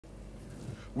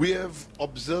We have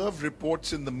observed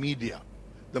reports in the media.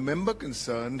 The member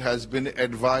concerned has been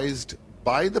advised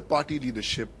by the party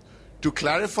leadership to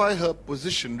clarify her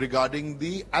position regarding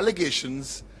the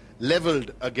allegations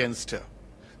leveled against her.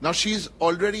 Now, she's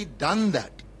already done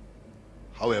that.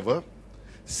 However,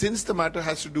 since the matter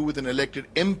has to do with an elected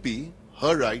MP,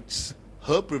 her rights,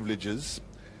 her privileges,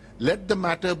 let the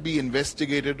matter be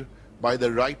investigated by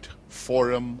the right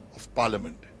forum of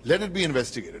Parliament. Let it be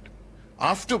investigated.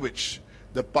 After which,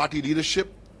 the party leadership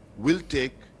will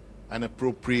take an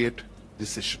appropriate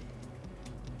decision.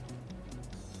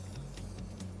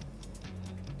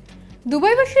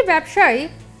 দুবাইবাসী ব্যবসায়ী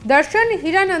দর্শন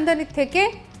হীরানন্দানীর থেকে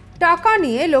টাকা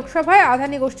নিয়ে লোকসভায়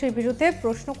আদানি গোষ্ঠীর বিরুদ্ধে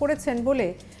প্রশ্ন করেছেন বলে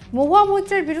মহুয়া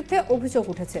মৈত্রের বিরুদ্ধে অভিযোগ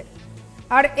উঠেছে।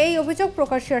 আর এই অভিযোগ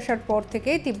প্রকাশ্যে আসার পর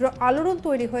থেকে তীব্র আলোড়ন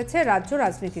তৈরি হয়েছে রাজ্য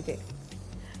রাজনীতিতে।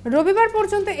 রবিবার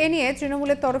পর্যন্ত এ নিয়ে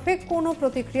তৃণমূলের তরফে কোনো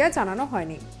প্রতিক্রিয়া জানানো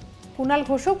হয়নি। কুণাল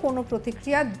ঘোষও কোনো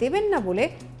প্রতিক্রিয়া দেবেন না বলে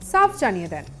সাফ জানিয়ে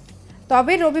দেন।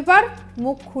 তবে রবিবার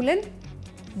মুখ খুলেন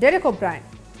ডেরেক ওব্রায়েন,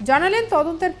 জানালেন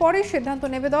তদন্তের পরে সিদ্ধান্ত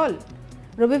নেবে দল।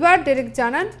 রবিবার ডেরেক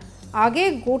জানান, আগে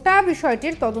গোটা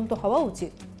বিষয়টির তদন্ত হওয়া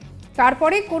উচিত,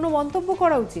 তারপরে কোনো মন্তব্য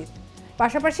করা উচিত।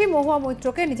 পাশাপাশি মহুয়া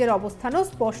মৈত্রকে নিজের অবস্থানও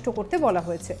স্পষ্ট করতে বলা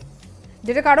হয়েছে।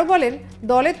 ডেরেক আরও বলেন,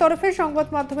 দলের তরফে সংবাদ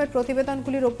মাধ্যমের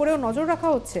প্রতিবেদনগুলির ওপরেও নজর রাখা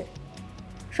হচ্ছে।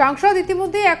 সাংসদ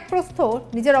ইতিমধ্যেই এক প্রস্থ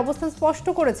নিজের অবস্থান স্পষ্ট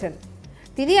করেছেন।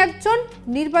 তিনি একজন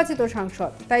নির্বাচিত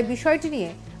সাংসদ, তাই বিষয়টি নিয়ে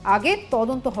আগে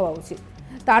তদন্ত হওয়া উচিত,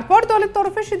 তারপর দলের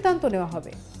তরফে সিদ্ধান্ত নেওয়া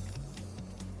হবে।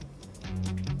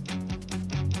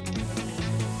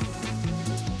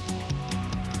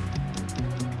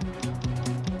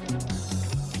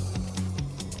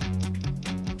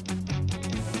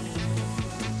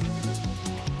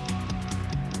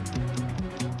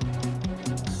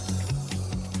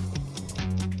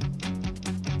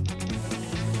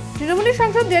 তৃণমূলের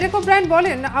সাংসদ ডেরেক ওব্রায়েন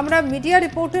বলেন, আমরা মিডিয়া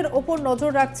রিপোর্টের ওপর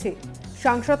নজর রাখছি।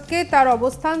 সাংসদকে তার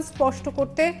অবস্থান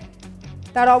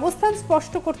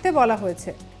স্পষ্ট করতে বলা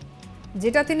হয়েছে,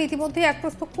 যেটা তিনি ইতিমধ্যে এক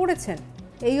প্রস্তাব করেছেন।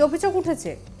 এই অভিযোগ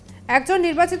উঠেছে একজন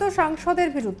নির্বাচিত সাংসদের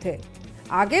বিরুদ্ধে।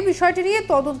 আগে বিষয়টি নিয়ে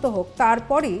তদন্ত হোক,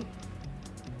 তারপরই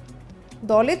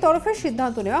দলের তরফে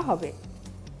সিদ্ধান্ত নেওয়া হবে।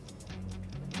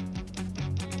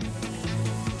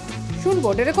 শুনবো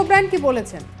ডেরেক ওব্রায়েন কি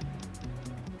বলেছেন।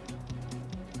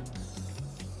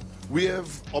 We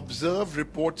have observed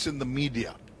reports in the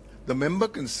media. The member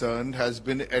concerned has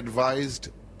been advised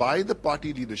by the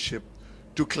party leadership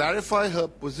to clarify her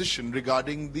position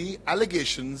regarding the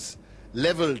allegations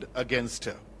leveled against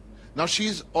her. Now,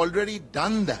 she's already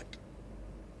done that.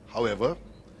 However,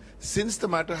 since the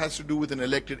matter has to do with an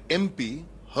elected MP,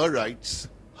 her rights,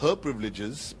 her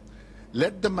privileges,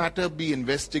 let the matter be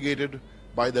investigated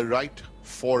by the right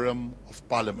forum of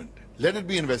Parliament. Let it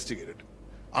be investigated.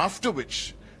 After which,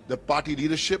 the party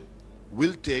leadership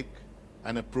will take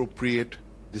an appropriate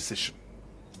decision.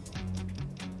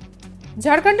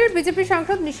 ঝাড়খণ্ডের BJP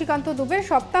সাংসদ নিশিকান্ত দুবে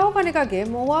সপ্তাহখানেক আগে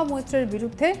মহুয়া মৈত্রের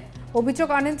বিরুদ্ধে অভিযোগ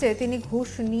আনেন যে তিনি ঘুষ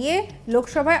নিয়ে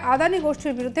লোকসভায় আদানি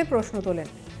গোষ্ঠীর বিরুদ্ধে প্রশ্ন তোলেন।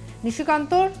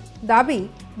 নিশিকান্তর দাবি,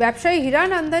 ব্যবসায়ী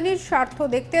হীরানন্দানীর স্বার্থ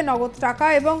দেখতে নগদ টাকা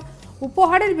এবং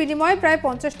উপহারের বিনিময়ে প্রায়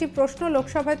 50টি প্রশ্ন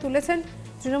লোকসভায় তুলেছেন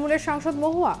তৃণমূলের সাংসদ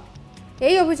মহুয়া।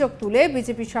 এই অভিযোগ তুলে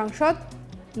বিজেপি সাংসদ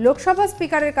লোকসভা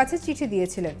স্পিকারের কাছে চিঠি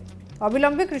দিয়েছিলেন।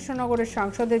 অবিলম্বে কৃষ্ণনগরের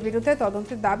সাংসদের বিরুদ্ধে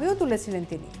তদন্তের দাবিও তুলেছিলেন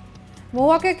তিনি।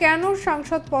 মহুয়াকে কেন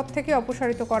সাংসদ পদ থেকে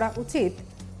অপসারিত করা উচিত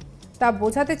তা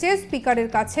বোঝাতে চেয়ে স্পিকারের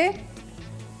কাছে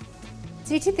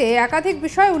চিঠিতে একাধিক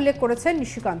বিষয় উল্লেখ করেছেন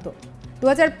নিশিকান্ত।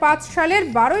 2005 সালের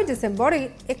 12 ডিসেম্বর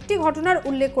একটি ঘটনার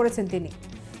উল্লেখ করেছেন তিনি।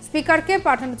 স্পিকারকে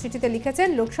পাঠানো চিঠিতে লিখেছেন,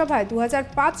 লোকসভায়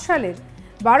 2005 সালের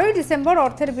 12 ডিসেম্বর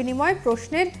অর্থের বিনিময়ে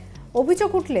প্রশ্নের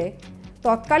অভিযোগ উঠলে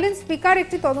তৎকালীন স্পিকার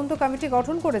একটি তদন্ত কমিটি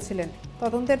গঠন করেছিলেন।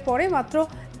 তদন্তের পরে মাত্র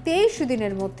 23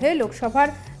 দিনের মধ্যে লোকসভার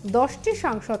 10টি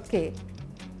সাংসদকে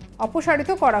অপসারিত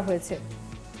করা হয়েছে।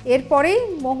 এরপরেই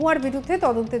মহুয়ার বিরুদ্ধে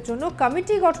তদন্তের জন্য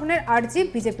কমিটি গঠনের আর্জি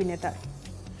বিজেপি নেতার।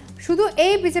 শুধু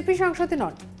এই বিজেপি সাংসদই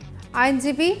নন,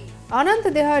 আইনজীবী অনন্ত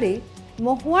দেহারি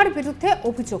মহুয়ার বিরুদ্ধে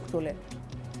অভিযোগ তোলেন।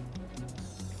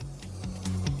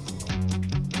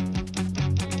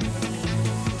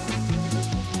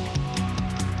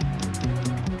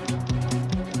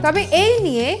 তবে এই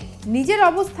নিয়ে নিজের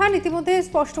অবস্থান ইতিমধ্যে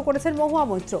স্পষ্ট করেছেন মহুয়া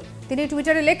মৈত্র। তিনি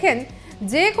টুইটারে লেখেন,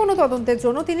 যে কোনো তদন্তের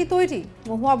জন্য তিনি তৈরি।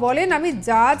 মহুয়া বলেন, আমি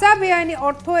যা যা বেআইনি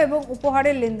অর্থ এবং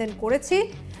উপহারের লেনদেন করেছি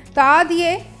তা দিয়ে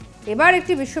এবার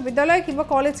একটি বিশ্ববিদ্যালয় কিংবা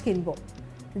কলেজ কিনব,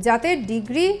 যাতে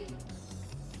ডিগ্রি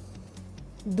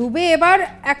দুবে এবার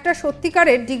একটা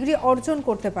সত্যিকারের ডিগ্রি অর্জন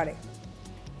করতে পারে।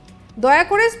 দয়া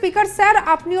করে স্পিকার স্যার,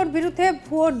 আপনি ওর বিরুদ্ধে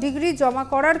ভুয়ো ডিগ্রি জমা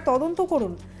করার তদন্ত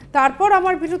করুন, তারপর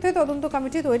আমার বিরুদ্ধে তদন্ত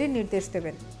কমিটি তৈরির নির্দেশ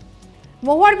দেবেন।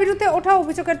 মহুয়ার বিরুদ্ধে ওঠা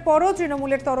অভিযোগের পরও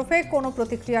তৃণমূলের তরফে কোনো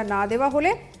প্রতিক্রিয়া না দেওয়া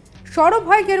হলে সরব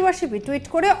হয় গেরুয়া শিবির। টুইট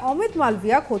করে অমিত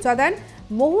মালভিয়া খোঁচা দেন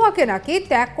মহুয়াকে নাকি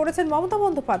ত্যাগ করেছেন মমতা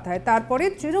বন্দ্যোপাধ্যায়। তারপরে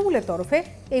তৃণমূলের তরফে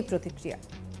এই প্রতিক্রিয়া।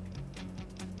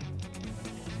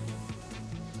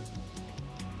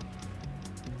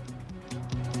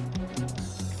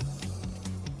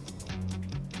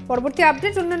 পরবর্তী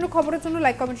আপডেট অন্যান্য খবরের জন্য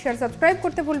লাইক, কমেন্ট, শেয়ার, সাবস্ক্রাইব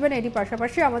করতে ভুলবেন। এরই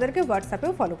পাশাপাশি আমাদেরকে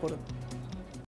হোয়াটসঅ্যাপেও ফলো করুন।